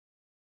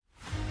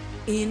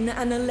In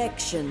an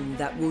election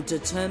that will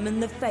determine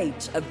the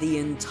fate of the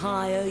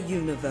entire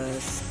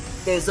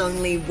universe, there's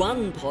only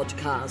one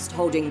podcast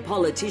holding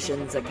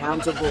politicians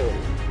accountable.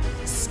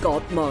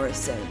 Scott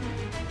Morrison,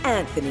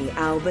 Anthony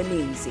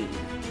Albanese.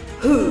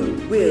 Who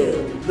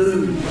will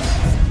lose?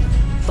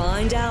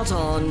 Find out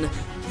on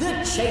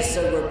The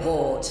Chaser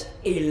Report,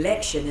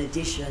 Election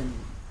Edition.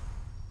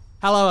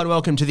 Hello and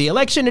welcome to the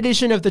election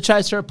edition of the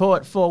Chaser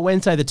Report for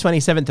Wednesday the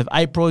 27th of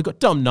April. We've got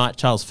Dom Knight,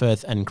 Charles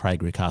Firth and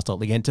Craig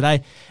Rucastle again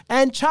today.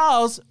 And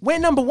Charles, we're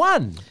number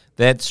one.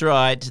 That's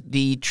right.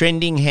 The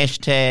trending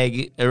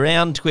hashtag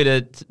around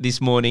Twitter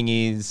this morning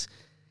is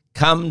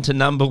come to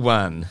number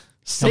one.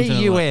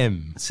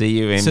 C-U-M.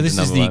 C-U-M. So this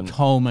is the one.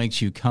 Coal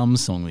Makes You Come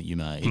song that you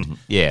made.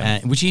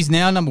 Yeah. Which is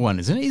now number one,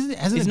 isn't it?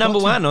 It's number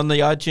one on the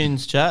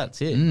iTunes charts,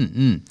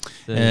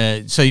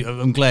 yeah. So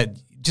I'm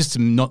glad, just to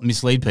not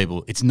mislead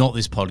people, it's not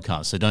this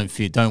podcast, so don't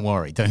fear, don't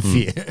worry, don't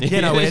fear.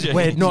 You know,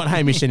 we're not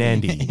Hamish and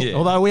Andy, Yeah.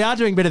 although we are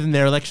doing better than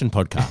their election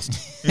podcast.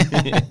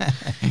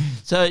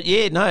 So,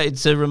 yeah, no,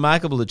 it's a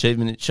remarkable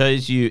achievement. It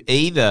shows you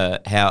either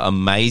how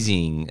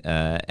amazing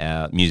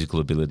our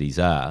musical abilities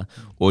are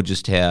or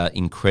just how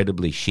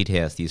incredibly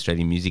shithouse the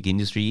Australian music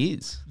industry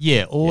is.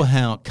 Yeah, or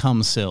how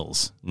cum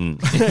sells. But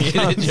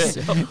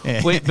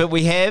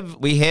we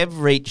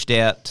have reached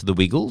out to the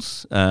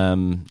Wiggles.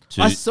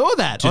 I saw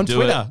that on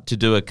Twitter. To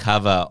do a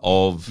cover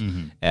of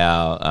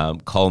our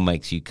Coal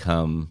Makes You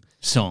Come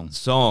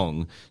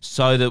Song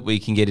so that we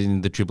can get it in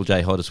the Triple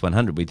J Hottest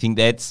 100. We think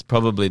that's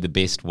probably the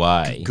best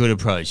way Good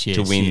approach, yes.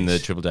 to win the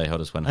Triple J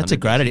Hottest 100. That's a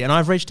great idea. And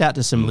I've reached out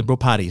to some Liberal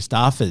Party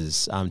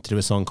staffers to do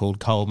a song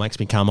called Coal Makes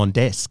Me Come on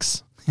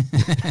Desks.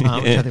 Which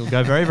I think will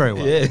go very, very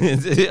well.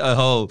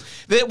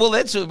 Yeah, well,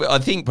 that's I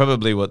think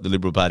probably what the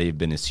Liberal Party have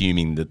been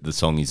assuming that the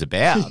song is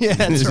about. Yeah,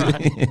 that's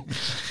right.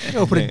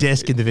 We'll put a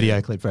desk in the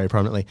video clip very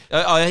prominently.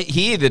 I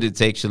hear that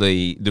it's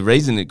actually the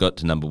reason it got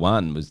to number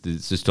one was that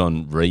it's just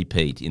on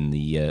repeat in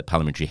the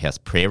Parliamentary House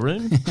prayer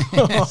room.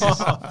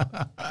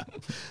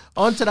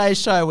 On today's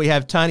show, we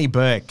have Tony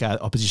Burke,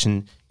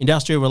 Opposition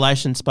Industrial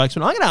Relations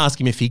spokesman. I'm going to ask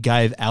him if he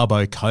gave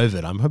Albo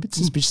COVID. I'm a bit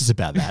suspicious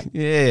about that.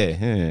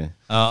 Yeah.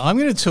 I'm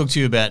going to talk to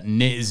you about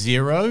net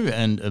zero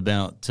and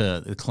about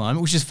the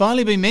climate, which has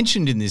finally been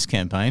mentioned in this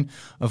campaign,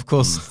 of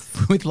course,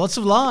 with lots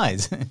of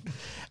lies.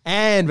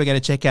 And we're going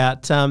to check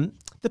out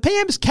the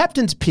PM's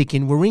captain's pick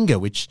in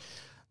Warringah, which,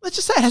 let's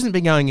just say, it hasn't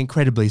been going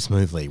incredibly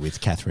smoothly with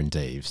Catherine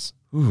Deves.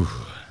 Ooh.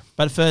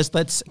 But first,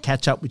 let's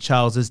catch up with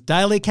Charles's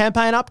daily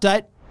campaign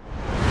update.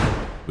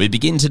 We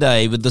begin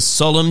today with the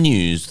solemn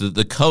news that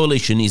the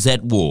coalition is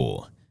at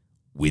war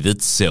with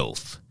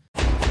itself.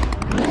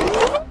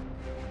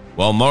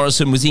 While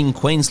Morrison was in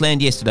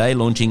Queensland yesterday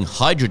launching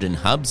hydrogen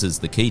hubs as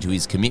the key to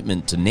his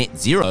commitment to net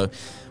zero,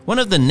 one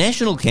of the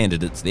national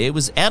candidates there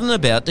was out and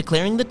about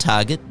declaring the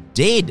target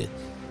dead.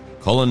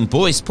 Colin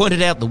Boyce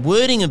pointed out the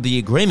wording of the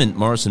agreement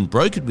Morrison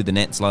brokered with the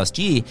Nats last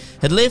year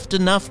had left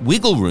enough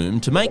wiggle room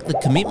to make the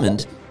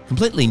commitment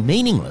completely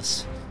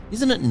meaningless.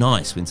 Isn't it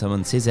nice when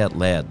someone says out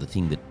loud the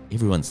thing that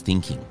everyone's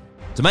thinking?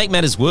 To make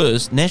matters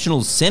worse,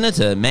 National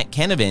Senator Matt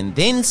Canavan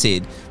then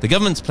said the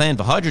government's plan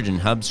for hydrogen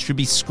hubs should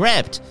be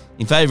scrapped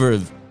in favour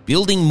of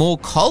building more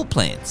coal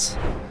plants.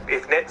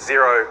 If net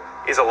zero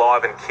is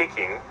alive and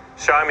kicking,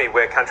 show me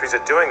where countries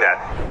are doing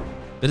that.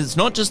 But it's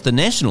not just the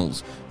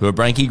Nationals who are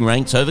breaking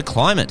ranks over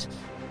climate.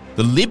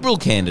 The Liberal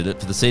candidate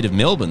for the seat of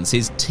Melbourne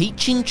says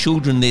teaching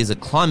children there's a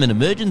climate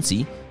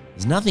emergency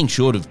is nothing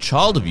short of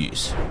child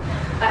abuse.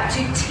 But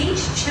to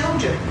teach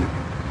children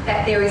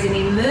that there is an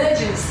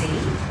emergency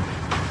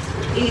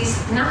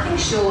is nothing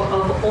short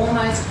of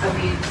almost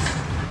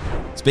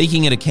abuse.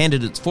 Speaking at a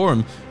candidates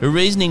forum, her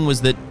reasoning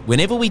was that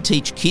whenever we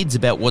teach kids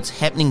about what's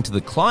happening to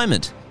the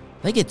climate,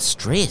 they get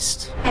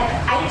stressed. I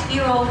have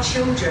 8-year-old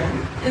children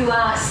who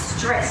are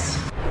stressed.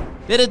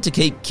 Better to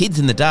keep kids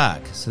in the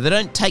dark so they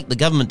don't take the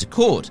government to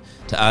court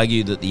to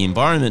argue that the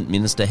Environment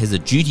Minister has a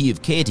duty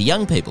of care to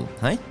young people,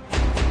 hey?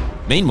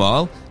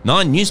 Meanwhile,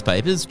 9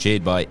 newspapers,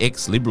 chaired by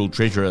ex-Liberal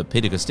Treasurer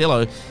Peter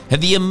Costello,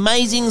 have the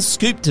amazing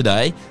scoop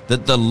today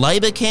that the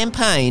Labor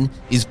campaign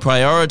is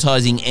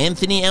prioritising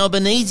Anthony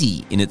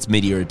Albanese in its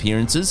media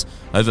appearances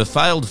over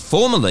failed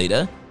former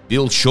leader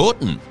Bill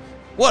Shorten.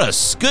 What a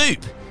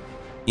scoop!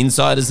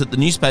 Insiders at the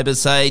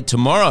newspapers say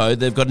tomorrow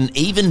they've got an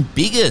even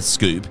bigger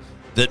scoop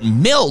that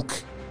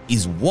milk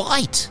is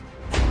white.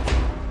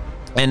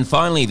 And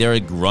finally, there are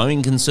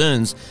growing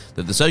concerns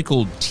that the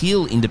so-called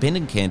teal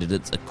independent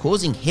candidates are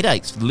causing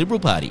headaches for the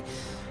Liberal Party.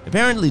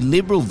 Apparently,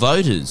 Liberal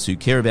voters who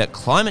care about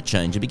climate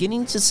change are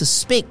beginning to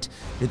suspect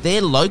that their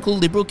local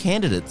Liberal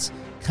candidates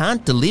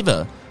can't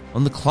deliver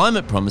on the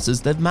climate promises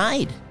they've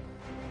made.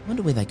 I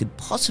wonder where they could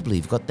possibly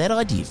have got that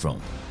idea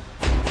from.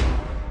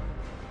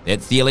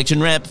 That's the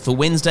election wrap for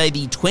Wednesday,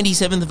 the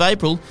 27th of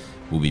April.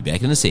 We'll be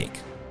back in a sec.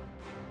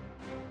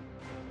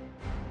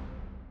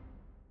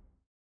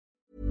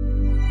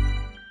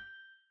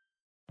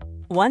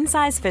 One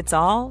size fits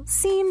all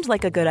seemed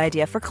like a good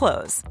idea for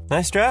clothes.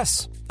 Nice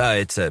dress.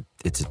 It's a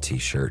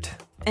t-shirt.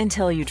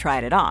 Until you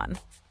tried it on.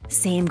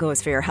 Same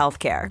goes for your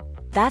healthcare.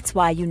 That's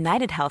why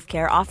United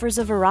Healthcare offers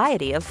a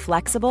variety of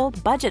flexible,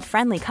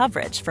 budget-friendly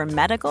coverage for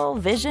medical,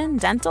 vision,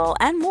 dental,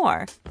 and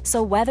more.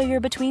 So whether you're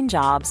between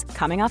jobs,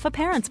 coming off a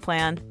parent's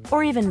plan,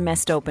 or even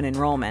missed open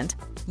enrollment,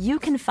 you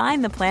can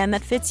find the plan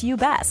that fits you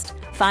best.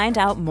 Find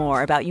out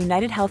more about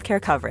United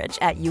Healthcare coverage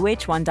at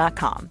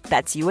uh1.com.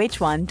 That's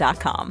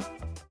uh1.com.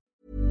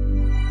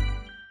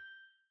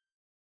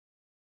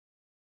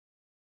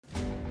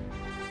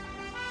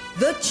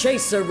 The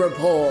Chaser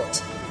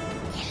Report.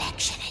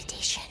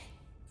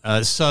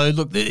 So,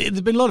 look,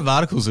 there's been a lot of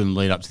articles in the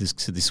lead up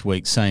to this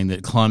week saying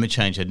that climate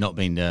change had not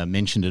been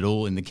mentioned at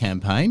all in the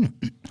campaign.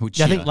 Which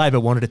Yeah, I think Labor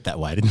wanted it that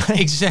way, didn't they?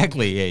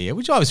 Exactly, yeah,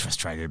 which I was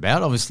frustrated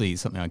about. Obviously,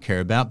 it's something I care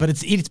about, but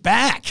it's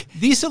back.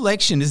 This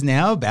election is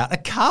now about a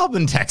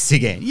carbon tax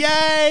again.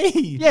 Yay!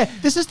 Yeah,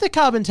 this is the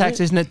carbon tax,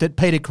 isn't it, that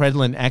Peter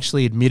Credlin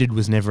actually admitted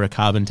was never a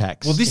carbon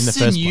tax. Well, this in the is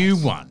first a new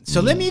place. one.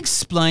 So let me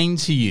explain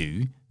to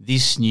you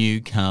this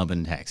new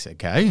carbon tax,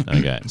 okay?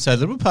 Okay. So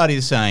the Liberal Party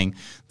is saying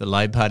the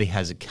Labor Party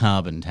has a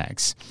carbon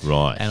tax.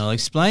 Right. And I'll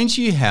explain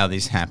to you how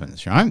this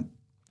happens, right?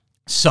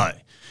 So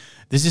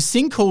there's this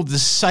thing called the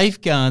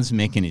safeguards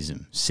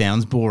mechanism.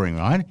 Sounds boring,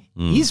 right?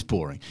 Is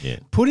boring. Yeah.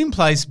 Put in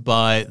place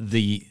by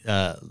the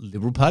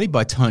Liberal Party,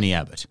 by Tony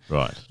Abbott.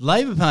 Right.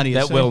 Labor Party...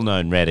 That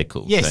well-known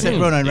radical. Yes, that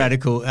well-known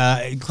radical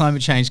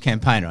climate change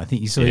campaigner. I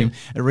think you saw him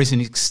at a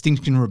recent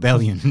Extinction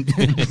Rebellion.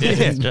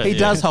 He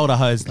does hold a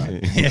hose, though.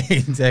 Yeah,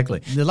 exactly.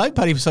 The Labor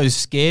Party was so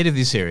scared of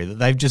this area that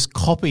they've just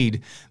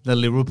copied the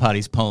Liberal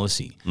Party's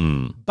policy.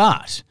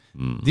 But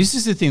this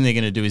is the thing they're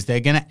going to do is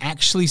they're going to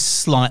actually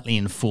slightly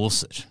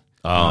enforce it.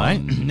 Right?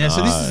 Now,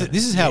 so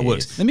this is how it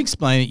works. Let me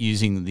explain it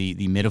using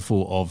the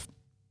metaphor of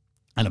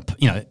a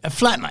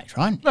flatmate,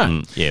 right?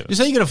 Yeah.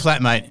 Just say you got a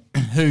flatmate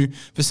who,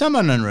 for some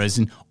unknown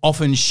reason,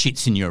 often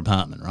shits in your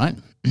apartment, right?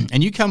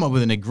 And you come up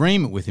with an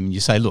agreement with him and you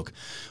say, look,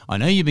 I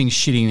know you've been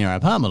shitting in our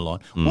apartment a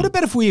lot. What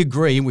about if we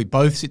agree and we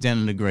both sit down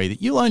and agree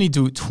that you'll only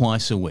do it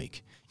twice a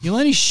week? You'll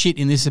only shit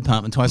in this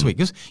apartment twice a week.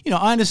 Because,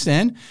 I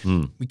understand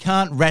we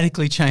can't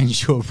radically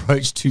change your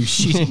approach to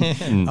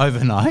shitting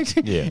overnight.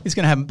 Yeah. It's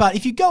going to happen. But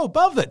if you go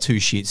above that 2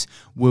 shits,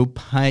 we'll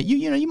pay you.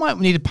 You might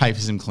need to pay for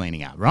some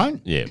cleaning up, right?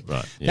 Yeah,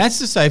 right. Yeah. That's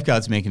the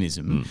safeguards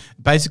mechanism.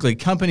 Basically,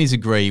 companies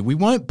agree we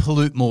won't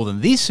pollute more than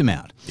this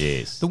amount.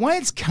 Yes. The way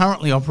it's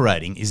currently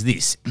operating is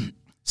this.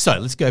 So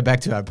let's go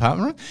back to our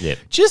apartment room. Yep.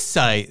 Just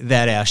say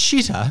that our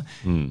shitter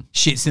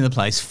shits in the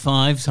place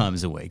 5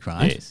 times a week,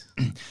 right? Yes.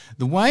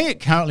 The way it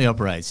currently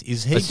operates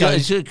is he So,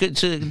 goes...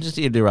 just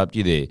to interrupt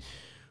you there,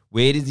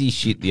 where does he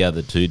shit the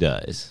other 2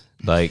 days?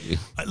 Like,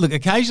 Look,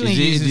 occasionally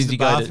he uses the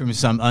bathroom for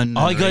some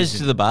unknown he goes reason.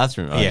 to the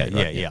bathroom. Yeah, Okay,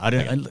 right, yeah. I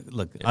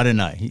don't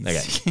know.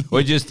 He's- Okay.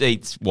 Or just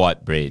eats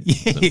white bread.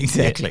 Yeah,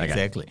 exactly, Yeah, okay.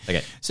 exactly.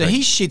 Okay. So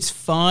he shits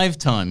 5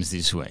 times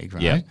this week,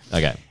 right? Yeah.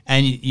 Okay.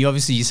 And you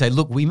obviously you say,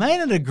 look, we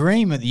made an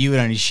agreement that you would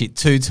only shit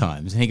 2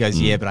 times. And he goes,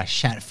 yeah, but I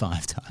shat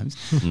 5 times.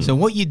 So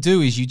what you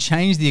do is you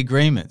change the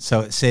agreement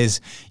so it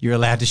says you're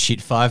allowed to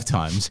shit 5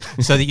 times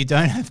so that you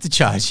don't have to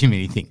charge him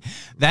anything.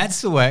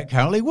 That's the way it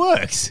currently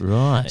works.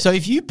 Right. So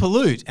if you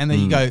pollute and then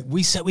you go,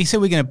 we said we're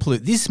going to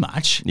pollute this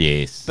much.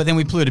 Yes. But then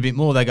we pollute a bit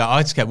more. They go,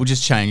 it's okay, we'll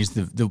just change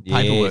the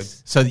paperwork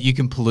Yes. so that you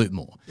can pollute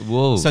more.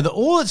 Whoa. So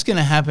all that's going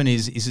to happen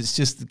is it's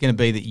just going to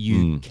be that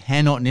you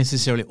cannot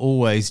necessarily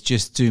always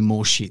just do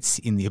more shits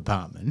in the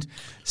apartment.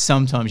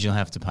 Sometimes you'll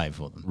have to pay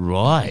for them.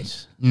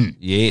 Right.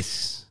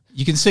 Yes.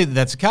 You can see that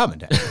that's a carbon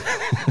tax.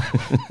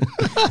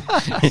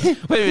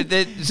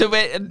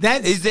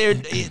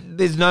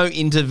 There's no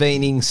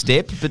intervening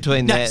step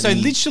between No, that. so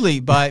and- literally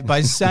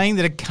by saying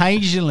that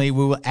occasionally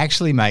we will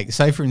actually make,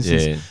 say for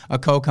instance, Yeah. a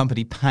coal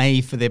company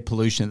pay for their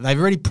pollution that they've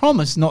already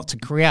promised not to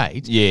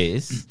create.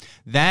 Yes.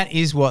 That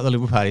is what the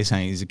Liberal Party is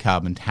saying is a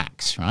carbon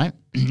tax, right?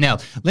 Now,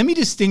 let me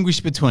distinguish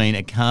between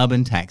a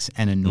carbon tax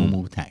and a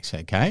normal tax,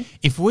 okay?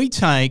 If we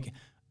take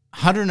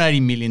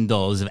 $180 million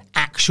of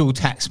actual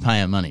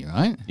taxpayer money,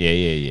 right?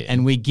 Yeah.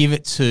 And we give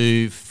it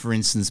to, for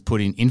instance, put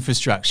in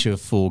infrastructure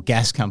for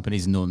gas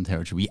companies in Northern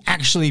Territory. We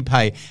actually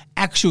pay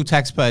actual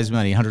taxpayers'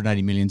 money,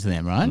 $180 million to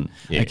them, right?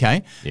 Yeah.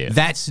 Okay? Yeah.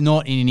 That's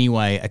not in any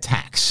way a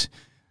tax,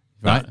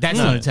 right? That's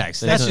not a tax.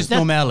 That's just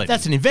normality.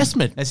 That's an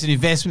investment. That's an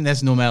investment.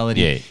 That's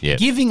normality. Yeah.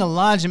 Giving a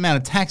large amount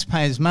of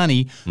taxpayers'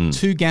 money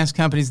to gas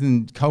companies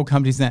and coal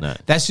companies,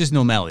 that's just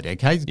normality,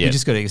 okay? Yeah. We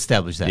just got to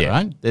establish that, Yeah.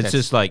 right? That's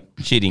just like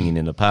shitting in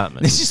an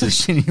apartment. It's just like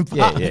shitting in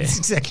apartments. yeah.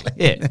 Exactly.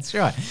 Yeah. That's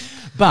right.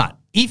 But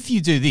if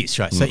you do this,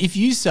 right, so if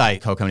you say,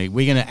 coal company,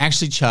 we're going to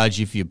actually charge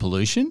you for your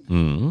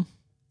pollution,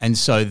 and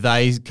so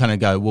they kind of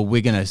go, well,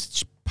 we're going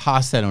to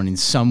pass that on in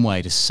some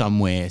way to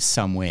somewhere,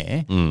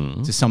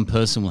 to some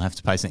person will have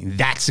to pay something.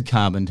 That's a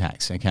carbon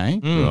tax, okay?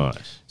 Right.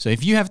 So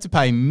if you have to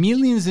pay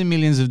millions and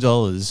millions of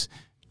dollars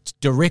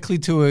directly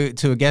to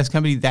a gas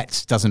company,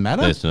 that doesn't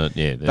matter. That's not,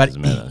 that but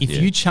doesn't matter. if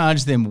you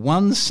charge them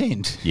 1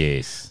 cent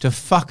Yes. to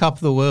fuck up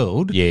the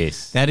world,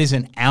 Yes. that is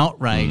an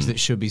outrage that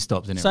should be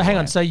stopped in So every hang way.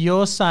 on. So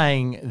you're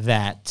saying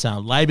that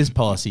Labor's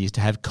policy is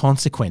to have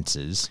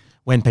consequences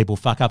when people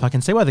fuck up, I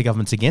can see why the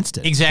government's against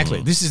it.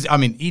 Exactly.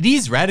 It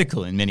is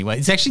radical in many ways.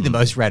 It's actually the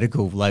most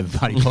radical Labor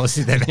Party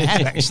policy they've ever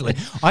had, actually.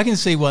 I can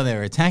see why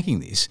they're attacking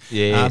this.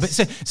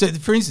 Yes. So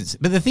for instance,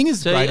 but the thing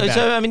is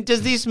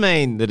does this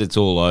mean that it's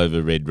all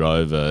over Red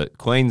Rover?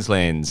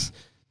 Queensland's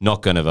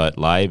not going to vote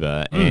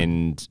Labor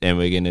and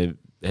we're going to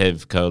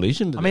have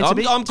coalition? I mean,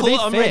 I'm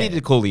fair, ready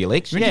to call the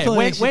election. Yeah,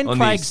 when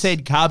Craig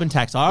said carbon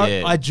tax,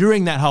 I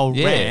during that whole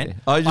rant,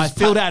 I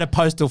filled out a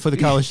postal for the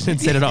coalition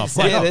and set it off.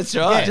 That's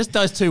right. Yeah, just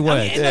those two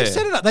words.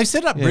 And they've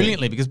set it up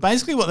brilliantly, because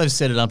basically what they've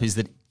set it up is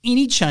that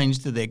any change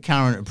to their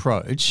current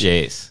approach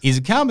is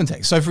a carbon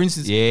tax. So, for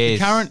instance, the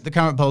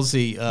current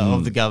policy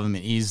of the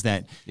government is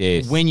that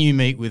when you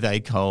meet with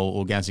a coal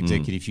or gas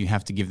executive, you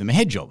have to give them a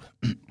head job,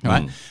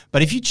 right?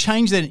 But if you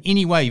change that in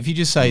any way, if you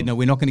just say, no,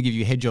 we're not going to give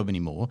you a head job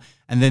anymore,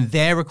 and then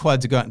they're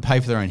required to go out and pay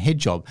for their own head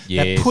job,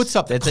 that puts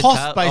up the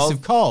cost base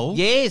of coal.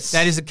 Yes.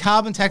 That is a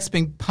carbon tax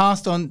being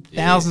passed on.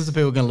 Thousands of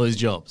people are going to lose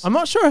jobs. I'm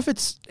not sure if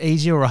it's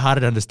easier or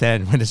harder to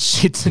understand when it's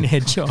shits and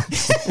head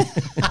jobs.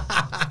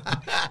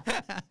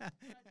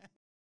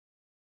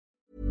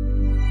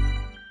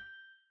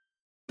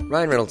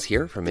 Ryan Reynolds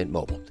here from Mint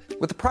Mobile.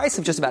 With the price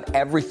of just about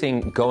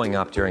everything going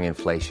up during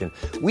inflation,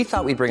 we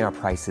thought we'd bring our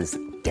prices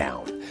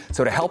down.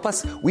 So to help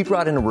us, we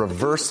brought in a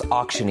reverse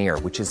auctioneer,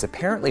 which is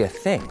apparently a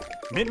thing.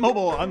 Mint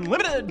Mobile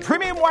Unlimited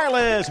Premium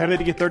Wireless. How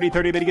to get 30,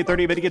 30, bit to get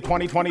 30, bit to get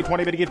 20, 20,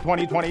 20, bit to get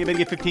 20, 20, bit to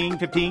get 15,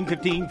 15,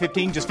 15,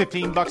 15, just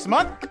 $15 a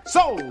month?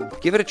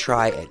 Sold! Give it a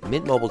try at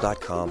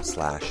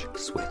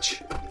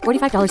mintmobile.com/switch.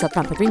 $45 up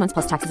front for 3 months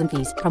plus taxes and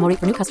fees. Promo rate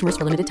for new customers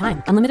for limited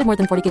time. Unlimited more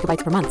than 40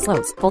 gigabytes per month.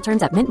 Slows full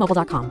terms at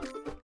mintmobile.com.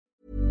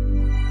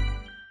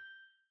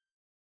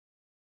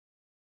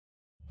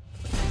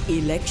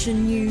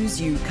 Election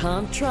news you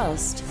can't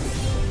trust.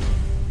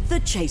 The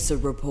Chaser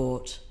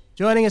Report.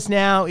 Joining us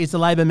now is the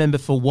Labor member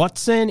for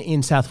Watson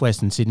in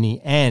southwestern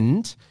Sydney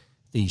and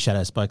the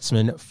shadow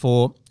spokesman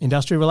for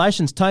industrial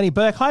relations, Tony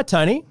Burke. Hi,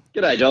 Tony.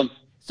 G'day, John.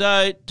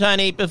 So,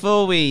 Tony,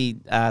 before we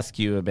ask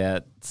you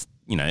about,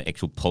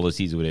 actual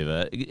policies or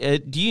whatever,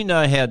 do you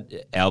know how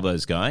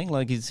Albo's going? How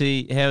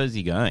is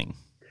he going?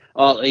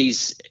 Oh,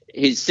 his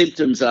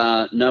symptoms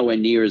are nowhere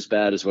near as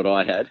bad as what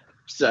I had.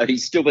 So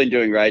he's still been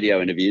doing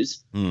radio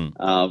interviews,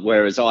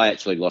 whereas I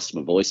actually lost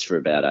my voice for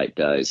about 8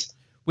 days.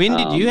 When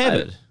did you have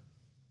it?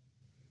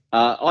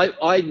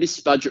 I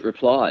missed budget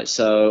reply.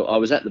 So I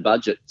was at the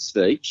budget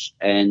speech,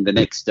 and the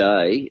next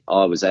day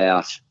I was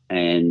out,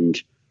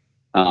 and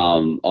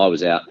I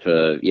was out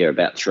for,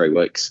 about 3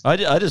 weeks.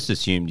 I just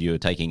assumed you were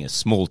taking a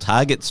small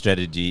target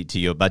strategy to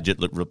your budget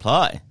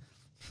reply.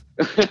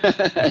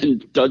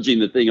 And dodging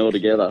the thing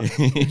altogether.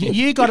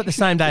 You got it the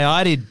same day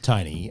I did,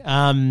 Tony.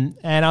 And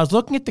I was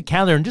looking at the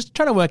calendar and just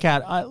trying to work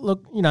out,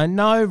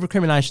 no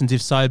recriminations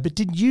if so, but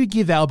did you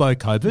give Albo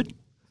COVID?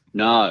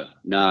 No,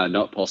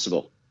 not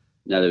possible.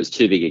 No, there was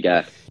too big a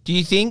gap. Do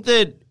you think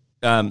that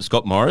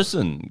Scott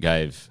Morrison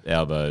gave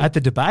Albo at the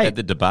debate?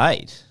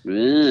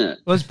 Yeah.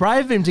 Well, it's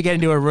brave of him to get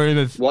into a room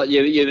of what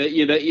you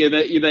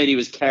mean he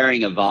was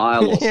carrying a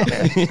vial or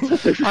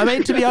something? I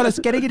mean, to be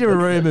honest, getting into a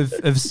room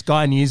of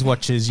Sky News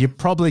watchers, you're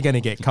probably going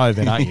to get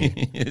COVID, aren't you?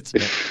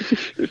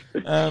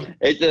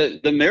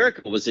 The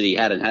miracle was that he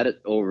hadn't had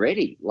it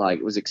already. Like,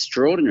 it was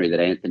extraordinary that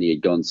Anthony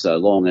had gone so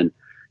long. And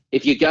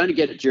if you're going to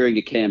get it during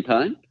a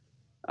campaign,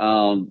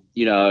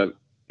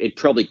 it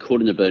probably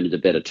couldn't have been at a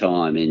better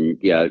time, and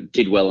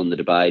did well in the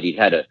debate. He'd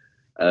had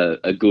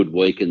a good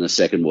week in the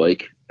second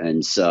week,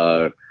 and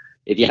so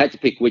if you had to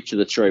pick which of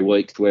the 3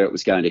 weeks where it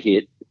was going to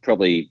hit,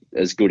 probably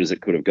as good as it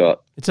could have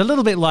got. It's a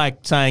little bit like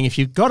saying if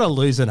you've got to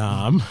lose an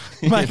arm,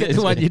 make it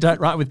the one you don't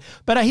write with.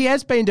 But he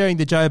has been doing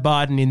the Joe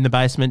Biden in the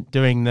basement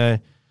doing the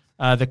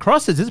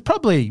crosses. It's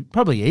probably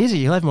easier.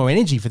 You'll have more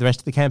energy for the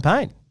rest of the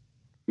campaign.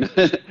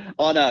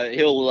 I know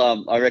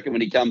he'll. I reckon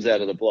when he comes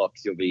out of the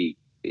blocks, he'll be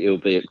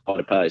at quite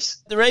a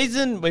pace. The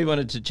reason we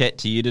wanted to chat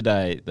to you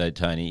today, though,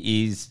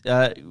 Tony, is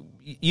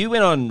you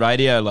went on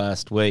radio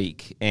last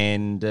week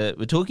and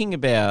we're talking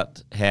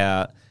about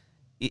how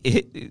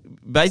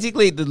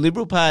basically the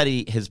Liberal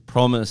Party has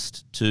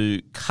promised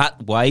to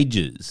cut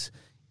wages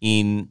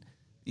in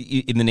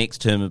the next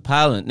term of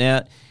Parliament.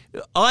 Now,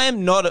 I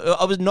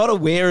was not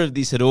aware of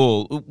this at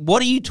all.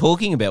 What are you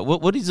talking about?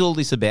 What is all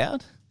this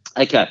about?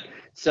 Okay,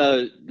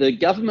 so the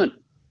government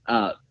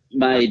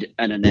made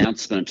an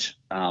announcement.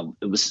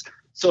 It was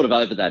sort of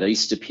over that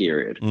Easter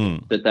period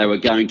that they were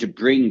going to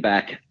bring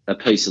back a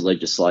piece of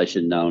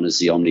legislation known as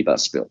the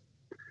Omnibus Bill.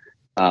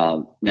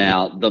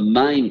 Now, the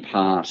main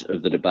part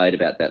of the debate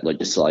about that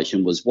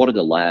legislation was what it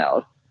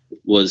allowed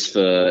was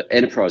for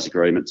enterprise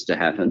agreements to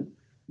happen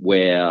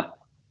where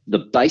the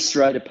base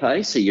rate of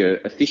pay, so your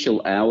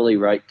official hourly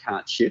rate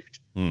can't shift,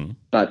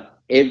 but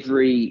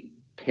every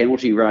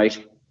penalty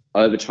rate,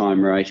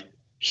 overtime rate,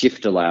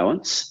 shift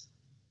allowance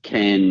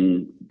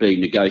can be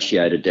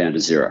negotiated down to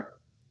zero.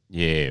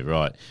 Yeah,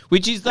 right.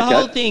 Which is the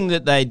whole thing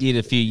that they did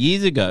a few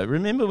years ago.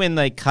 Remember when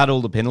they cut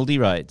all the penalty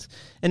rates?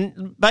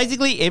 And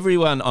basically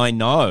everyone I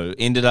know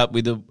ended up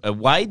with a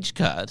wage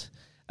cut.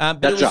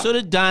 But it was sort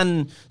of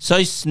done so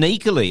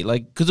sneakily,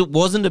 because it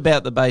wasn't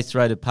about the base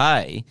rate of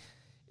pay.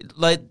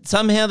 like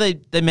somehow they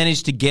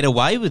managed to get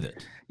away with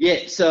it. Yeah,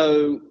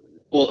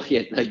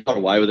 they got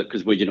away with it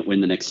because we didn't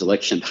win the next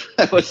election.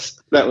 that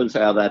was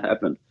how that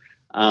happened.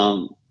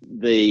 And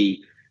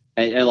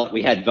like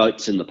we had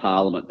votes in the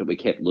parliament that we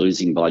kept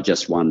losing by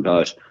just one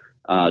vote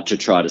to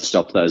try to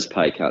stop those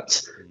pay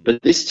cuts.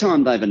 But this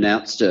time they've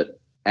announced it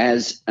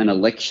as an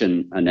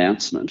election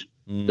announcement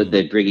that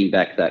they're bringing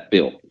back that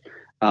bill.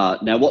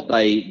 Now, what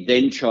they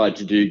then tried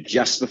to do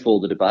just before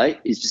the debate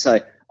is to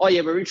say, oh,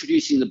 yeah, we're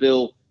introducing the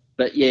bill,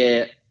 but,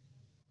 yeah,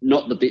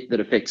 not the bit that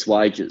affects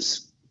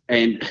wages.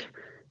 And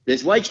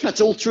there's wage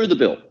cuts all through the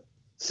bill.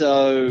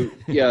 So,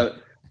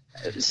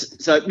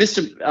 so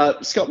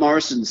Mr. Scott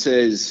Morrison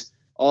says,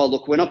 oh,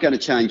 look, we're not going to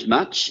change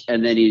much.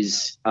 And then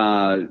his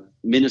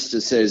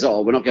minister says,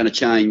 oh, we're not going to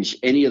change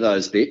any of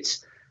those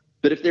bits.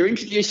 But if they're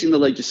introducing the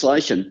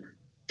legislation,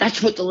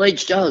 that's what the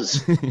ledge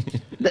does.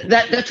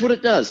 That's what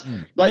it does.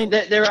 Like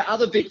there are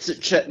other bits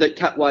that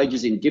cut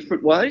wages in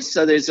different ways.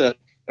 So there's a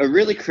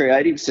really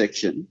creative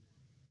section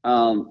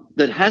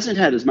that hasn't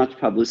had as much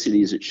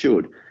publicity as it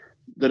should,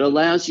 that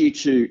allows you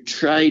to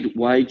trade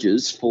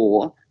wages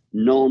for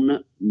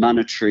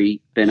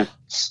non-monetary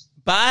benefits.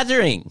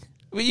 Bartering.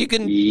 Well, you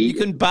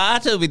can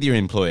barter with your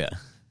employer.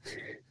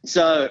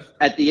 So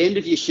at the end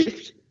of your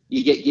shift,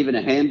 you get given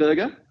a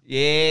hamburger.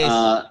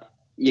 Yes.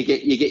 You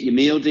get your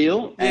meal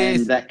deal,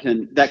 and that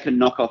can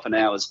knock off an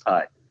hour's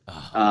pay.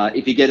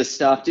 If you get a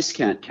staff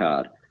discount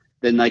card,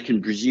 then they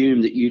can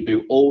presume that you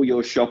do all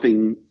your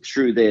shopping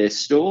through their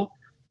store,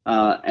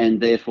 and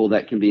therefore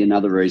that can be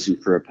another reason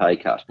for a pay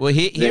cut. Well,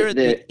 here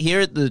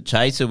at the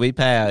Chaser, we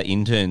pay our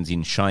interns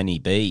in shiny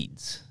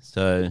beads,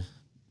 so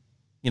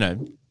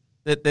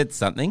that's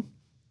something.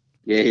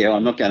 Yeah,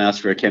 I'm not going to ask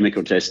for a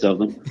chemical test of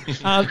them.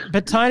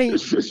 But Tony, you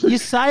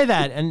say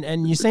that,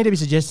 and you seem to be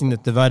suggesting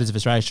that the voters of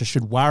Australia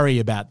should worry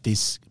about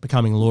this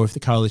becoming law if the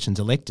coalition's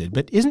elected.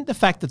 But isn't the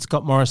fact that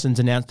Scott Morrison's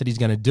announced that he's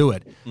going to do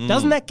it,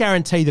 doesn't that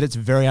guarantee that it's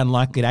very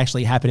unlikely to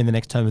actually happen in the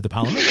next term of the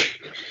parliament?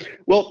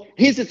 Well,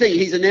 here's the thing.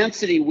 He's announced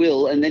that he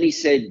will, and then he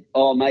said,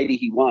 oh, maybe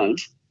he won't.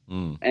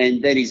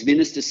 And then his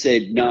minister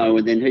said no,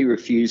 and then he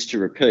refused to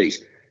repeat.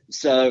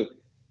 So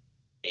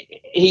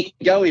he can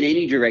go in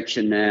any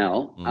direction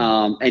now,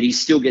 and he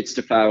still gets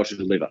to fail to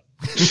deliver.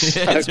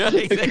 That's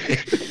right,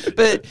 exactly.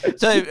 But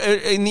so,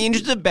 in the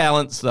interest of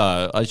balance,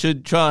 though, I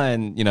should try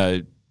and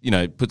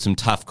put some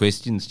tough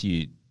questions to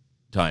you,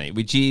 Tony.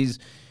 Which is,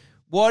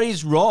 what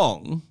is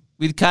wrong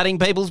with cutting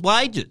people's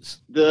wages?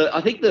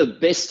 I think the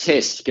best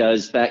test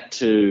goes back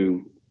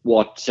to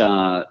what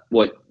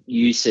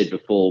you said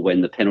before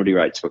when the penalty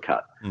rates were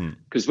cut.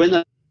 Because when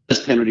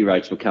those penalty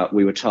rates were cut,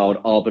 we were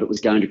told, but it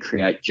was going to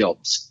create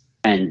jobs.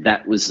 And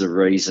that was the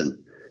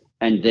reason.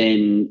 And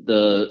then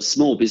the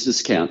Small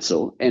Business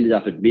Council ended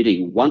up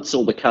admitting, once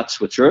all the cuts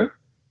were through,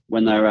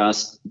 when they were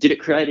asked, did it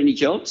create any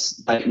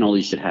jobs? They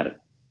acknowledged it hadn't.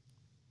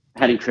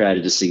 Hadn't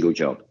created a single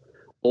job.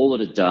 All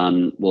it had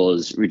done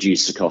was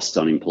reduce the cost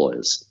on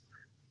employers.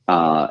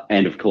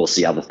 And, of course,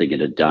 the other thing it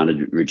had done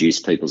had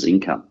reduced people's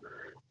income.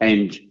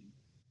 And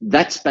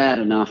that's bad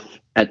enough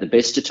at the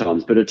best of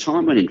times. But at a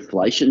time when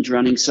inflation's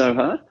running so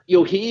hard,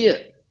 you'll hear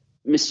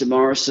Mr.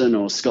 Morrison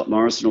or Scott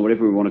Morrison or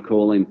whatever we want to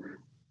call him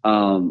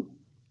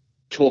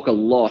talk a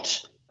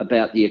lot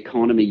about the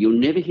economy. You'll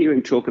never hear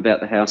him talk about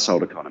the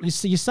household economy.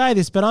 You say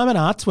this, but I'm an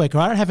arts worker.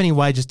 I don't have any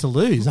wages to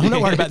lose. I'm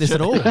not worried about this at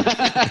all.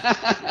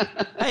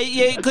 Hey,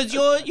 yeah, because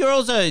you're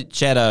also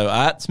shadow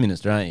arts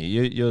minister, aren't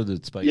you? You're the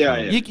spokesman. Yeah.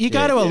 You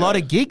go to a lot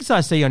of gigs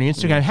I see on your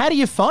Instagram. How do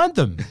you find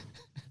them?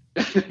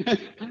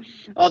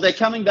 They're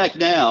coming back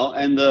now,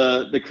 and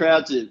the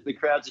crowds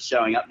are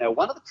showing up now.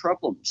 One of the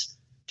problems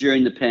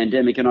during the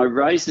pandemic, and I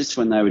raised this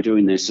when they were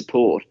doing their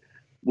support,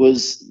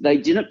 was they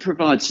didn't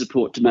provide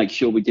support to make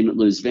sure we didn't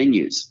lose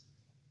venues.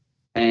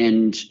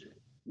 And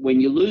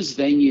when you lose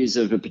venues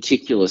of a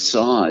particular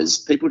size,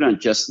 people don't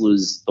just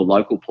lose the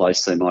local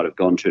place they might have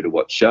gone to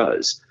watch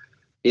shows.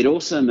 It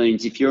also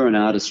means if you're an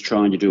artist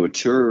trying to do a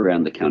tour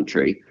around the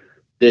country,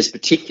 there's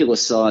particular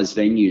size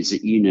venues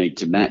that you need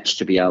to match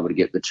to be able to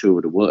get the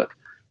tour to work.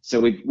 So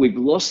we've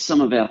lost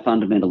some of our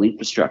fundamental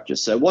infrastructure.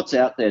 So what's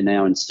out there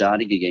now and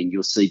starting again,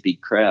 you'll see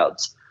big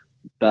crowds.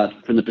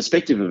 But from the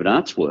perspective of an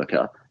arts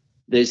worker,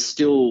 there's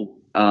still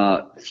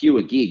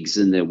fewer gigs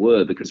than there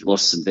were because we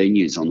lost some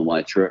venues on the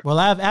way through. Well,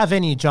 our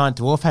venue, Giant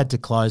Dwarf, had to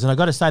close, and I've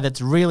got to say that's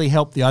really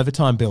helped the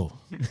overtime bill.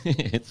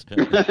 It's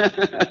true.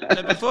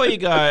 So before you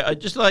go,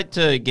 I'd just like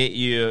to get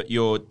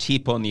your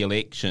tip on the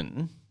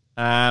election.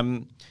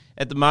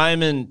 At the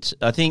moment,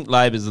 I think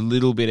Labor's a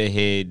little bit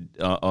ahead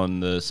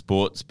on the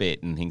sports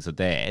bet and things like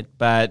that.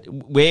 But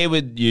where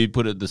would you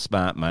put it, the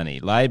smart money,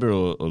 Labor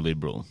or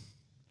Liberal?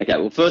 Okay,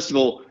 well, first of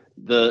all,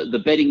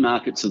 the betting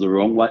markets are the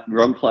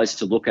wrong place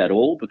to look at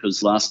all,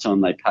 because last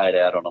time they paid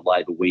out on a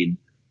Labor win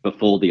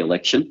before the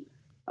election,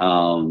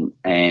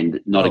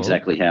 and not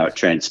exactly how it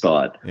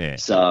transpired. Yeah.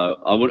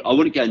 So I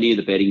wouldn't go near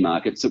the betting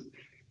market. So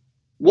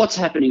what's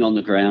happening on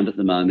the ground at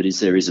the moment is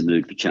there is a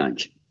mood for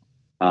change.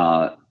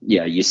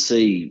 You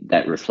see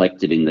that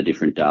reflected in the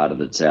different data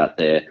that's out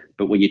there.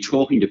 But when you're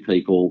talking to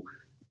people,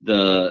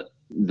 the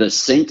the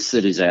sense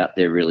that is out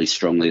there really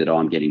strongly that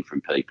I'm getting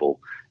from people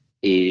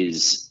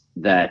is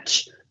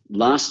that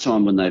last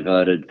time when they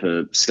voted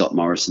for Scott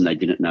Morrison, they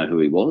didn't know who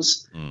he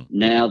was.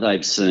 Now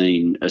they've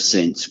seen a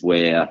sense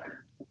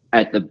where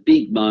at the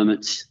big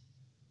moments,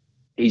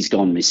 he's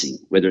gone missing,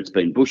 whether it's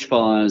been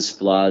bushfires,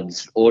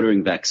 floods,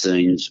 ordering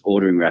vaccines,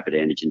 ordering rapid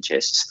antigen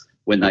tests.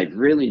 When they've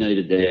really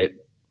needed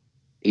it,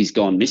 he's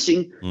gone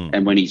missing.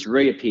 And when he's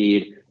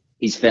reappeared,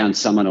 he's found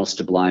someone else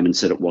to blame and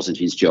said it wasn't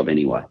his job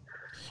anyway.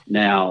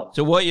 Now,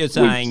 so what you're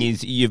saying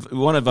is you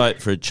want to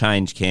vote for a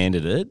change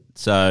candidate,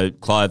 so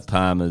Clive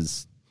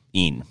Palmer's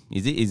in.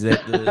 Is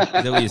that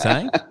what you're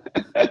saying?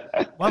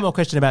 One more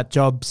question about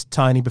jobs,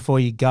 Tony, before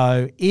you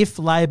go. If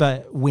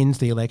Labor wins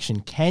the election,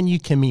 can you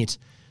commit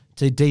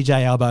to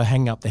DJ Albo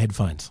hanging up the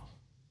headphones?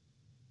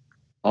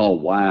 Oh,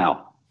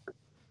 wow.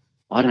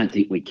 I don't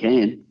think we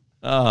can.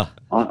 Oh.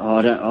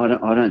 I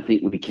don't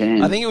think we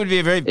can. I think it would be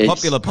a very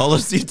popular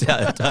policy,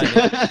 Tony.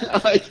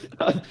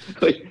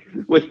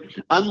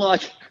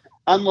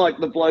 Unlike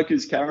the bloke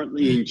who's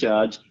currently in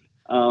charge,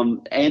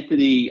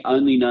 Anthony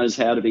only knows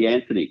how to be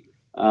Anthony.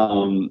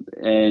 Will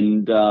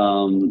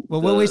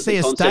we see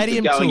a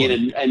stadium going tour?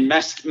 in and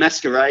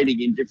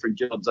masquerading in different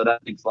jobs? I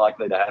don't think it's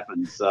likely to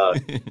happen. So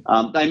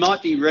they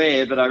might be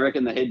rare, but I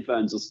reckon the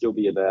headphones will still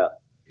be about.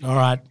 All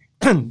right.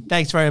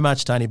 Thanks very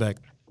much, Tony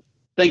Burke.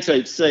 Thanks,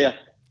 heaps. See ya.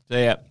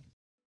 See ya.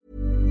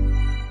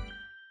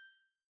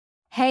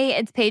 Hey,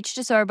 it's Paige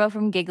DeSorbo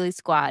from Giggly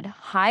Squad.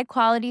 High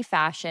quality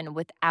fashion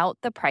without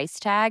the price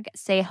tag.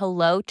 Say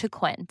hello to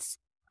Quince.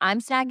 I'm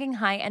snagging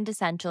high-end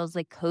essentials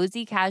like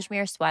cozy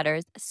cashmere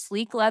sweaters,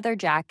 sleek leather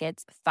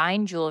jackets,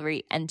 fine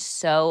jewelry, and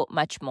so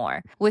much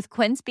more. With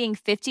Quince being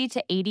 50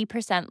 to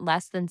 80%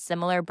 less than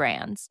similar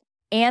brands.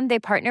 And they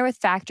partner with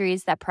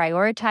factories that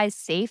prioritize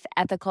safe,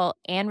 ethical,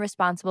 and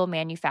responsible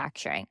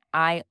manufacturing.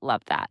 I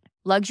love that.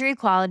 Luxury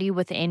quality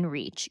within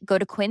reach. Go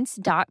to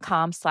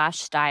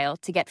quince.com/style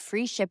to get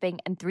free shipping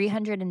and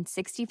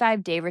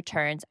 365-day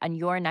returns on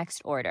your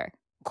next order.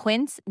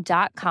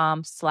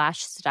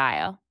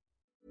 Quince.com/style.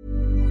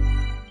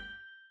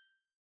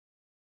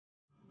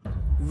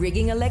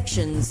 Rigging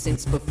elections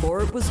since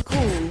before it was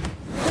cool.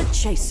 The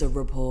Chaser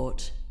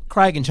Report.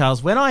 Craig and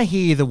Charles, when I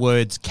hear the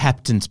words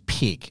captain's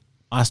pick,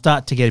 I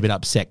start to get a bit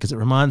upset because it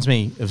reminds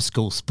me of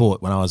school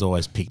sport when I was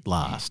always picked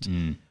last.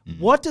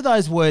 What do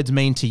those words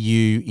mean to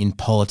you in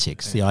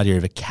politics, the idea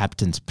of a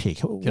captain's pick?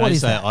 What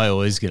is that? I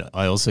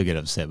also get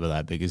upset with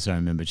that because I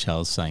remember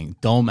Charles saying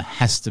Dom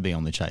has to be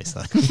on the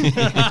Chaser.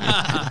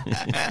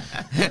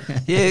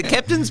 Yeah,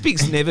 captain's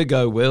picks never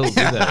go well, do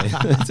they?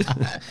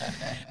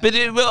 But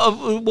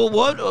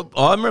what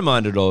I'm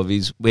reminded of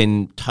is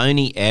when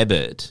Tony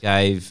Abbott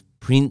gave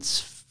Prince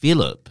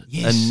Philip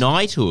a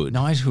knighthood.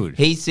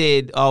 He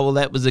said, "Oh well,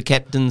 that was a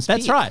captain's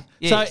That's pick." right.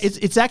 Yes. So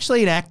it's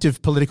actually an act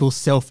of political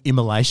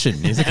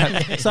self-immolation, isn't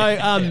it?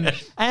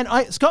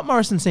 Scott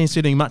Morrison seems to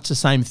be doing much the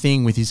same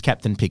thing with his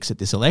captain picks at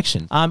this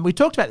election. We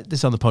talked about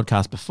this on the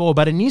podcast before,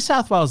 but in New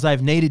South Wales, they've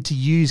needed to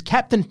use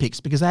captain picks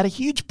because they had a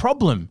huge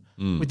problem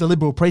with the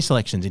Liberal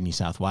pre-selections in New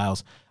South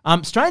Wales.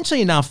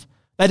 Strangely enough,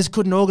 they just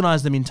couldn't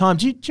organise them in time.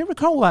 Do you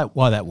recall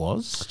why that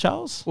was,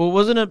 Charles? Well,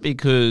 wasn't it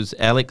because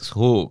Alex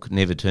Hawke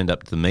never turned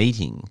up to the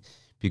meeting?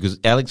 Because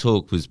Alex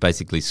Hawke was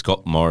basically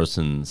Scott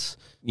Morrison's,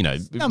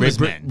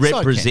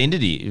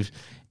 representative,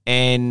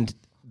 and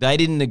they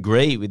didn't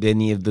agree with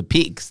any of the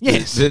picks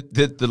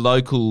that the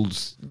local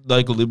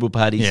Liberal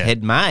parties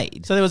had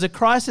made. So there was a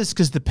crisis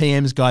because the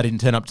PM's guy didn't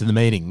turn up to the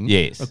meeting,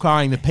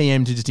 requiring the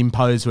PM to just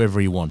impose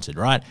whoever he wanted,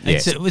 right?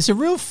 Yes. It's a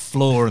real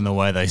flaw in the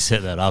way they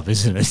set that up,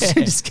 isn't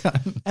it?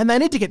 And they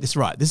need to get this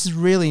right. This is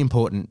really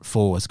important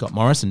for Scott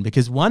Morrison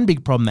because one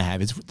big problem they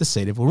have is with the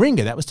seat of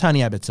Warringah. That was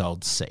Tony Abbott's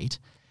old seat.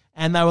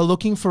 And they were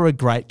looking for a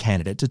great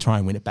candidate to try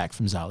and win it back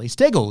from Zali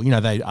Steggall. You know,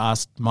 they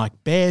asked Mike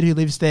Baird, who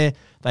lives there.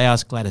 They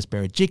asked Gladys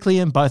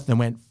Berejiklian. Both of them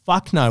went,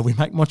 fuck no, we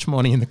make much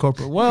money in the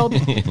corporate world.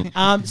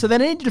 So they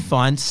needed to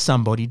find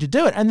somebody to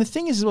do it. And the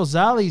thing is, well,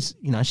 Zali's,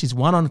 she's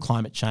one on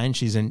climate change.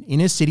 She's an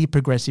inner city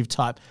progressive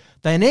type.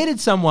 They needed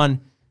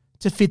someone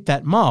to fit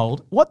that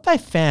mould. What they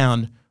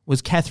found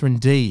was Catherine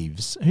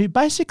Deves, who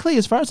basically,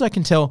 as far as I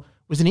can tell,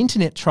 was an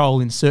internet troll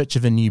in search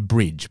of a new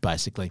bridge,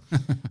 basically.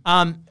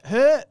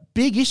 Her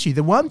big issue,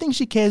 the one thing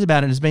she cares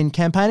about and has been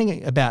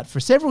campaigning about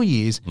for several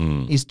years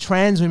is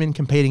trans women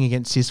competing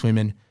against cis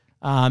women.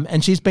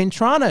 And she's been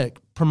trying to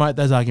promote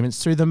those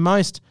arguments through the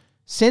most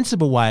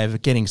sensible way of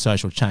getting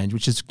social change,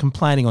 which is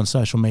complaining on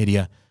social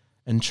media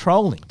and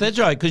trolling. That's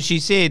right, because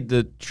she said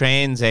that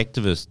trans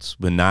activists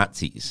were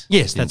Nazis.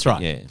 Yes, that's right.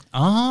 Yeah.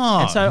 Oh.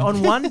 And so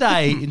on one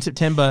day in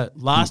September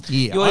last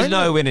year... You always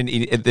know when that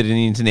an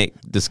internet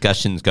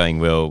discussion's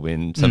going well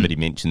when somebody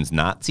mentions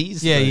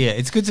Nazis. Yeah.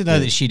 It's good to know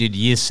that she did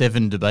year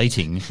 7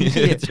 debating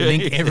to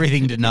link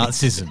everything to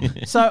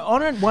Nazism. So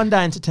on one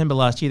day in September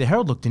last year, the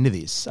Herald looked into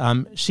this.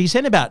 She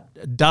sent about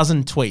a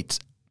dozen tweets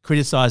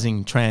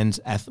criticising trans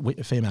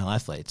female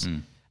athletes.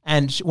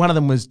 And one of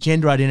them was,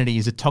 gender identity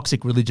is a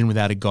toxic religion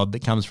without a God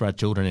that comes for our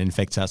children and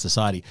infects our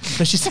society.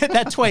 So she sent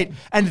that tweet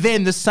and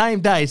then the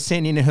same day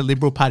sent in her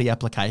Liberal Party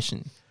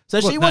application. So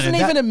she wasn't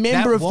even a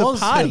member of the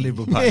party. Her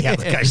Liberal Party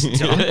application.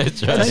 Tom.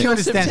 Don't you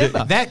understand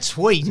that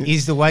tweet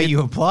is the way you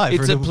apply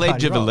for It's a a Liberal pledge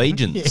Party of role.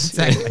 allegiance.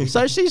 Yeah, exactly.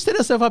 So she set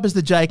herself up as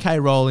the J.K.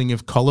 Rowling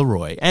of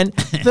Coleroy. And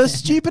the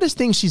stupidest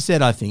thing she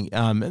said, I think,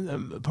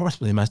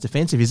 possibly the most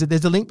offensive, is that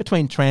there's a link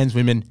between trans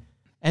women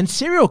and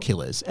serial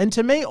killers. And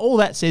to me, all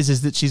that says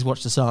is that she's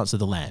watched The Silence of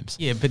the Lambs.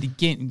 Yeah, but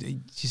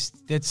again,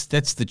 just that's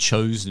the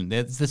chosen.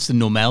 That's the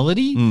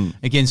normality.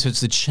 Again, so it's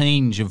the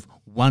change of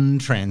one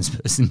trans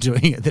person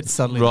doing it that's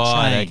suddenly the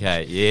change.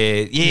 Okay,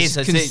 yeah.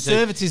 So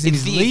conservatism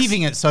is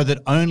leaving it so that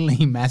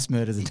only mass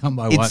murders are done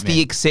by white men. It's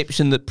the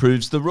exception that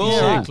proves the rule.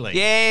 Exactly.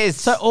 Yes.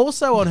 So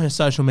also on her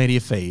social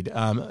media feed,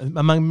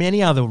 among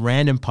many other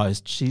random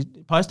posts, she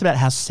posted about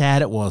how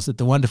sad it was that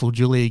the wonderful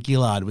Julia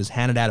Gillard was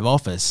handed out of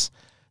office.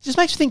 It just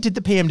makes you think, did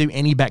the PM do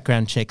any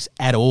background checks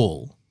at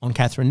all on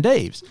Catherine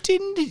Deves?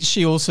 Didn't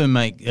she also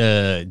make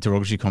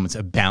derogatory comments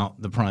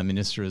about the Prime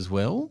Minister as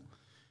well?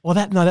 Well,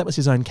 that was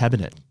his own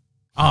cabinet.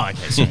 Oh,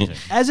 okay. Sorry.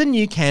 As a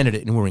new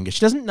candidate in Warringah, she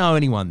doesn't know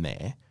anyone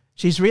there.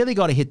 She's really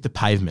got to hit the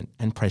pavement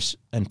and press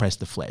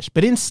the flesh.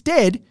 But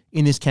instead,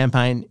 in this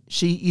campaign,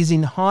 she is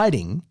in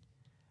hiding,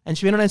 and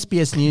she went on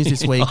SBS News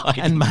this week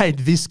and made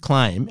this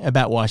claim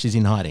about why she's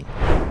in hiding.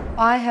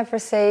 I have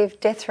received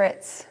death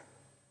threats.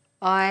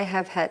 I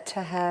have had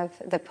to have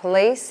the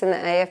police and the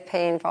AFP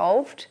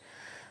involved.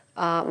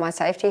 My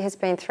safety has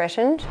been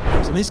threatened.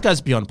 So this goes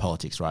beyond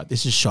politics, right?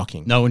 This is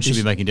shocking. No one should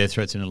be making death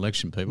threats in an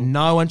election, people.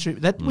 No one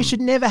should. We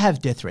should never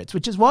have death threats,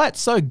 which is why it's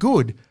so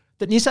good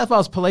that New South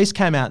Wales Police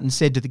came out and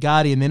said to The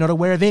Guardian they're not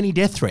aware of any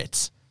death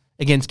threats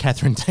against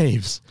Catherine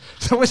Deves.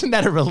 So wasn't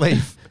that a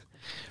relief?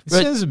 It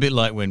sounds a bit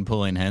like when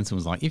Pauline Hanson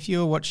was like, if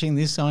you're watching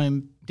this,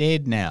 I'm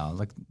dead now.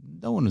 Like,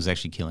 no one was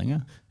actually killing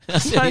her.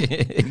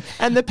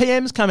 And the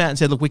PM's come out and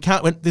said, look,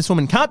 this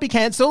woman can't be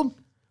cancelled.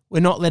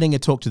 We're not letting her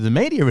talk to the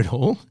media at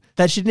all.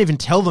 That she didn't even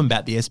tell them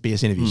about the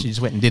SBS interview. She just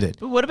went and did it.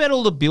 But what about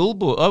all the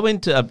billboards? I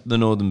went to up the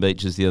Northern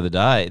Beaches the other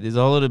day. There's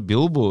a lot of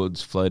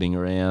billboards floating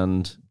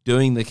around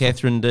doing the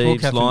Catherine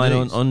Deves line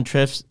on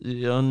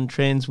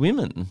trans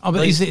women. Oh,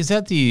 but is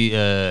that the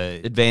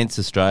Advance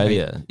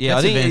Australia? Yeah,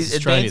 I think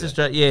Advance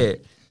Australia. Yeah.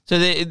 So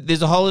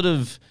there's a whole lot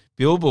of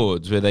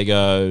billboards where they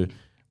go,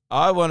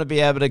 I want to be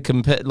able to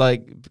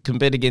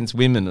compete against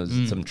women or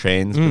some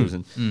trans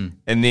person,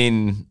 and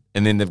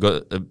then they've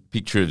got a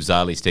picture of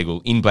Zali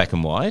Steggall in black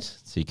and white,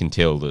 so you can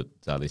tell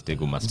that Zali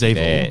Steggall must be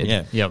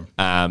bad.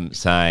 Yeah.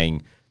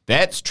 Saying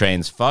that's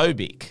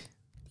transphobic.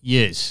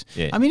 Yes.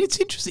 Yeah. I mean, it's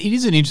interesting. It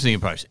is an interesting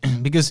approach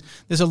because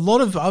there's a lot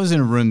of. I was in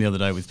a room the other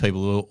day with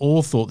people who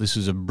all thought this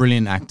was a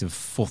brilliant act of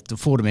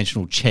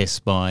four-dimensional chess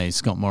by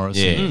Scott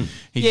Morrison.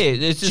 Yeah,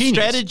 it's a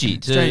strategy.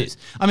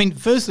 I mean,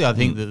 firstly, I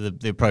think that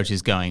the approach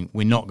is going,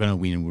 we're not going to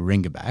win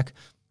Warringah back.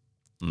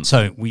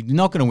 So we're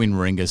not going to win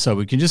Warringah, so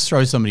we can just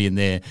throw somebody in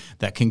there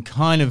that can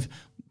kind of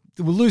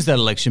will lose that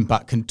election,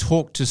 but can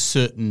talk to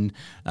certain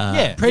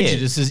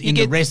prejudices in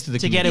the rest of the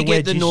community.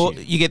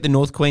 You get the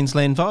North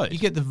Queensland vote. You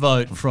get the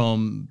vote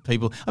from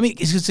people. I mean,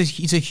 it's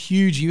a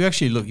huge. You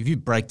actually look if you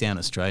break down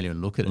Australia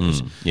and look at it.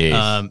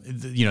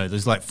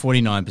 There's like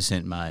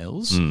 49%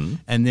 males,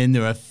 and then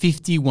there are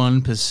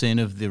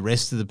 51% of the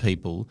rest of the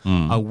people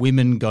are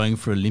women going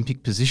for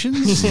Olympic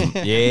positions.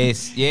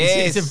 Yes.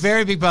 It's a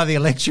very big part of the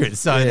electorate,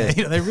 so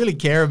they really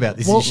care about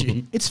this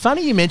issue. It's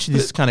funny you mentioned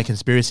this kind of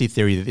conspiracy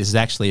theory that this is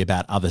actually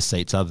about other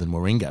seats other than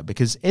Warringah,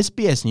 because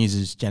SBS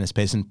News' Janice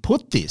Pearson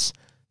put this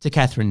to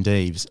Catherine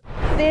Deves.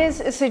 There's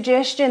a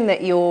suggestion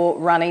that you're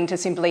running to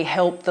simply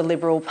help the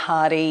Liberal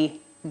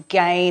Party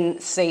gain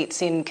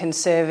seats in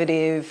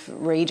conservative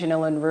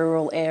regional and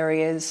rural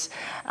areas,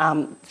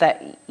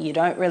 that you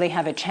don't really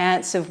have a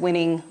chance of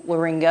winning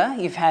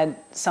Warringah. You've had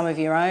some of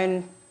your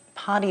own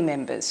party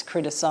members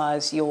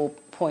criticise your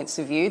points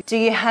of view. Do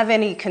you have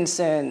any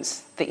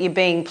concerns that you're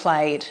being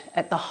played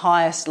at the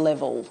highest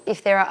level?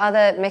 If there are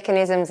other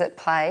mechanisms at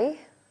play,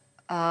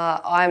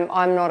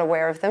 I'm not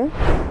aware of them.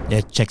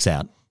 Yeah, checks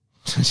out.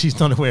 She's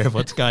not aware of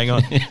what's going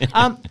on.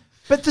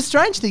 But the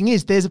strange thing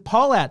is there's a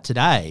poll out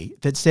today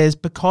that says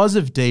because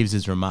of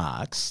Deves'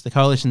 remarks, the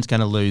coalition's going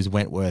to lose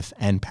Wentworth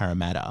and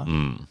Parramatta,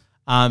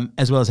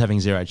 as well as having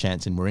zero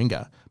chance in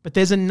Warringah. But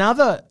there's an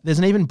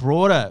even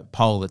broader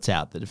poll that's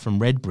out that from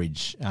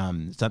Redbridge.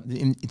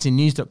 It's in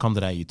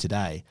news.com.au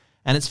today.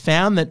 And it's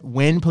found that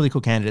when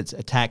political candidates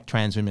attack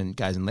trans women,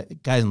 gays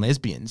and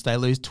lesbians, they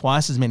lose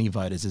twice as many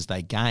voters as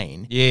they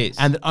gain. Yes.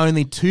 And that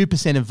only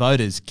 2% of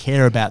voters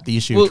care about the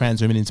issue of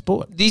trans women in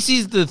sport. This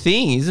is the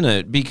thing, isn't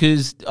it?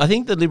 Because I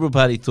think the Liberal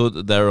Party thought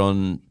that they were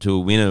on to a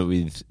winner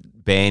with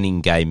banning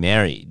gay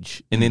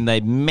marriage, and then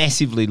they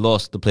massively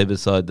lost the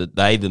plebiscite that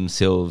they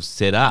themselves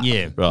set up.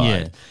 Yeah, right.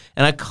 yeah.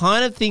 And I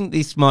kind of think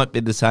this might be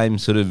the same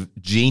sort of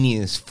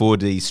genius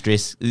 4D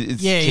stress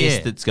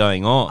test that's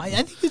going on. I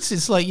think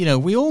it's like,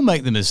 we all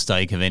make the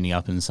mistake of ending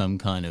up in some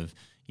kind of,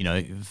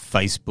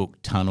 Facebook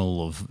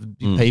tunnel of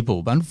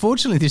people. But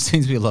unfortunately, there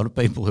seems to be a lot of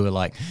people who are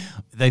like,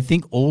 they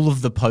think all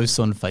of the posts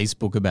on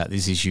Facebook about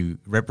this issue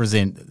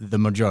represent the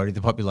majority of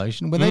the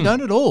population when they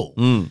don't at all.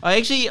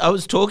 I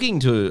was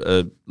talking to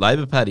a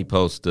Labor Party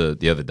pollster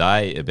the other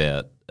day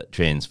about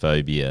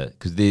transphobia,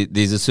 because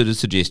there's a sort of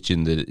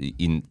suggestion that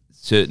in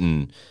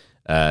certain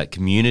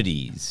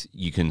communities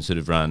you can sort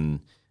of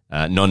run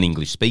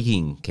non-English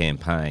speaking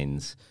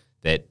campaigns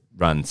that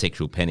run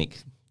sexual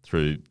panic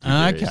through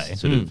various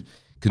sort of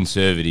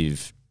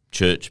conservative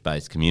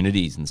church-based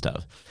communities and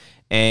stuff.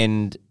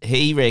 And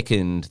he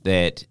reckoned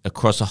that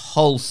across a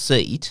whole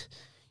seat,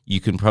 you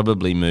can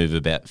probably move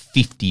about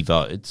 50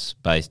 votes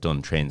based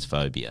on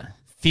transphobia.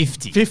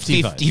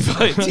 50 votes.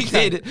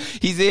 Okay.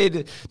 He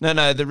said,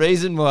 no, the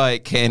reason why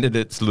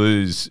candidates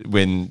lose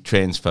when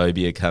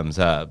transphobia comes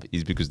up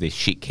is because they're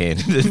shit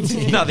candidates.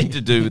 It's nothing to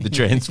do with the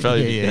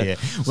transphobia. Yeah.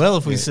 Well,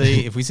 if we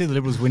see the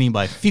Liberals winning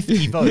by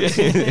 50 votes,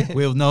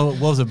 we'll know it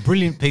was a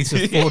brilliant piece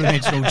of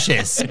four-dimensional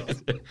chess.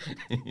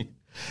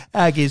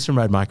 Giz from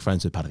Road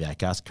Microphones with part of the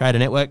Acast Creator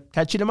Network.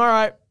 Catch you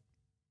tomorrow.